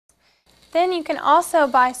Then you can also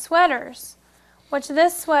buy sweaters, which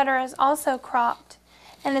this sweater is also cropped,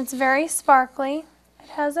 and it's very sparkly. It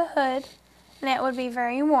has a hood, and it would be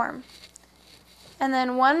very warm. And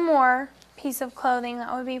then one more piece of clothing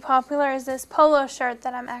that would be popular is this polo shirt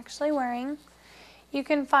that I'm actually wearing. You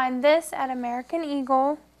can find this at American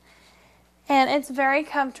Eagle, and it's very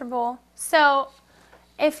comfortable. So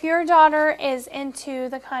if your daughter is into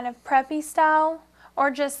the kind of preppy style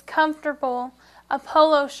or just comfortable, a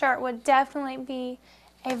polo shirt would definitely be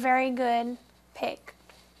a very good pick.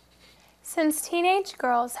 Since teenage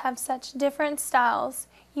girls have such different styles,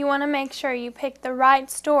 you want to make sure you pick the right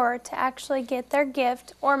store to actually get their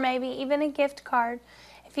gift, or maybe even a gift card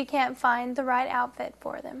if you can't find the right outfit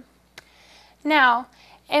for them. Now,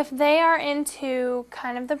 if they are into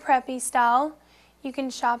kind of the preppy style, you can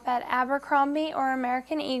shop at Abercrombie or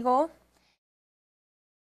American Eagle.